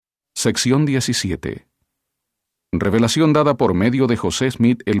Sección 17. Revelación dada por medio de José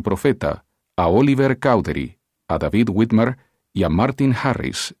Smith el profeta a Oliver Cowdery, a David Whitmer y a Martin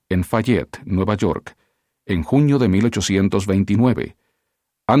Harris en Fayette, Nueva York, en junio de 1829,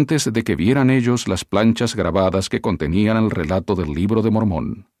 antes de que vieran ellos las planchas grabadas que contenían el relato del Libro de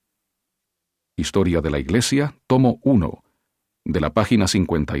Mormón. Historia de la Iglesia, tomo 1, de la página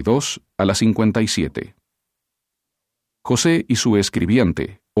 52 a la 57. José y su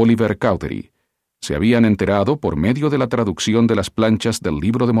escribiente, Oliver Cowdery, se habían enterado por medio de la traducción de las planchas del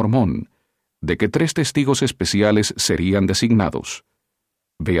Libro de Mormón de que 3 testigos especiales serían designados.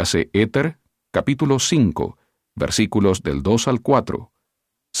 Véase Éter, capítulo 5, versículos del 2 al 4,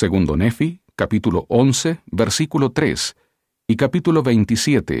 segundo Nefi, capítulo 11, versículo 3, y capítulo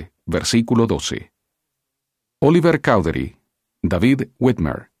 27, versículo 12. Oliver Cowdery, David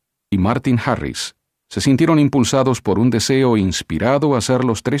Whitmer y Martin Harris se sintieron impulsados por un deseo inspirado a ser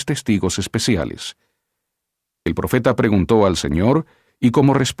los 3 testigos especiales. El profeta preguntó al Señor, y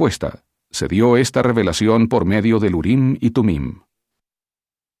como respuesta, se dio esta revelación por medio del Urim y Tumim.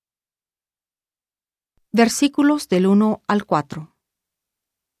 Versículos del 1 al 4.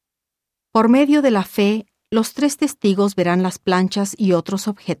 Por medio de la fe, los 3 testigos verán las planchas y otros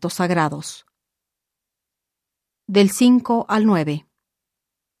objetos sagrados. Del 5 al 9.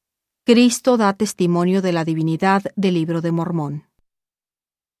 Cristo da testimonio de la divinidad del Libro de Mormón.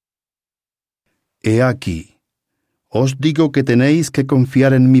 He aquí, os digo que tenéis que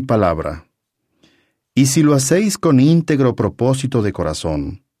confiar en mi palabra. Y si lo hacéis con íntegro propósito de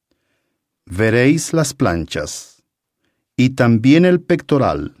corazón, veréis las planchas, y también el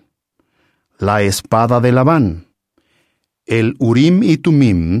pectoral, la espada de Labán, el Urim y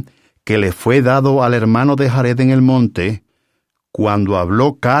Tumim que le fue dado al hermano de Jared en el monte, cuando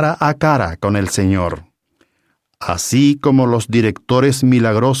habló cara a cara con el Señor, así como los directores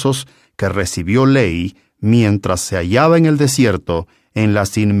milagrosos que recibió Lehi mientras se hallaba en el desierto en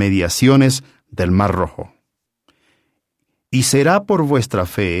las inmediaciones del Mar Rojo. Y será por vuestra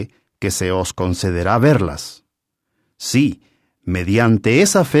fe que se os concederá verlas. Sí, mediante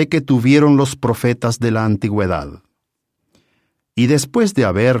esa fe que tuvieron los profetas de la antigüedad. Y después de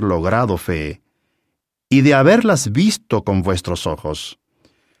haber logrado fe, y de haberlas visto con vuestros ojos,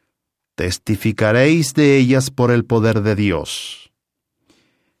 testificaréis de ellas por el poder de Dios.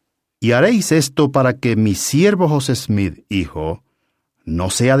 Y haréis esto para que mi siervo José Smith, hijo, no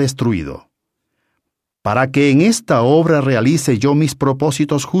sea destruido, para que en esta obra realice yo mis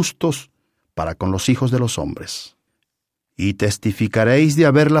propósitos justos para con los hijos de los hombres. Y testificaréis de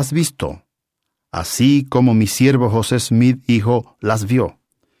haberlas visto, así como mi siervo José Smith, hijo, las vio,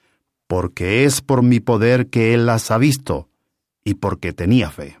 porque es por mi poder que él las ha visto, y porque tenía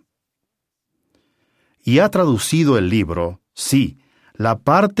fe. Y ha traducido el libro, sí, la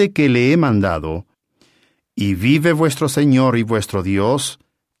parte que le he mandado, y vive vuestro Señor y vuestro Dios,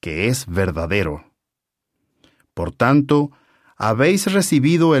 que es verdadero. Por tanto, habéis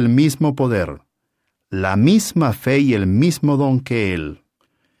recibido el mismo poder, la misma fe y el mismo don que él.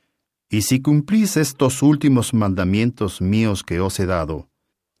 Y si cumplís estos últimos mandamientos míos que os he dado,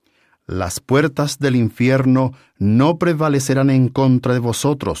 las puertas del infierno no prevalecerán en contra de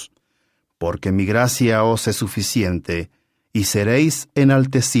vosotros, porque mi gracia os es suficiente, y seréis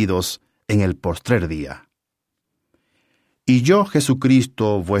enaltecidos en el postrer día. Y yo,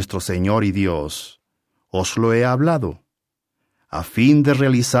 Jesucristo, vuestro Señor y Dios, os lo he hablado, a fin de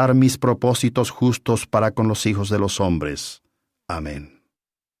realizar mis propósitos justos para con los hijos de los hombres. Amén.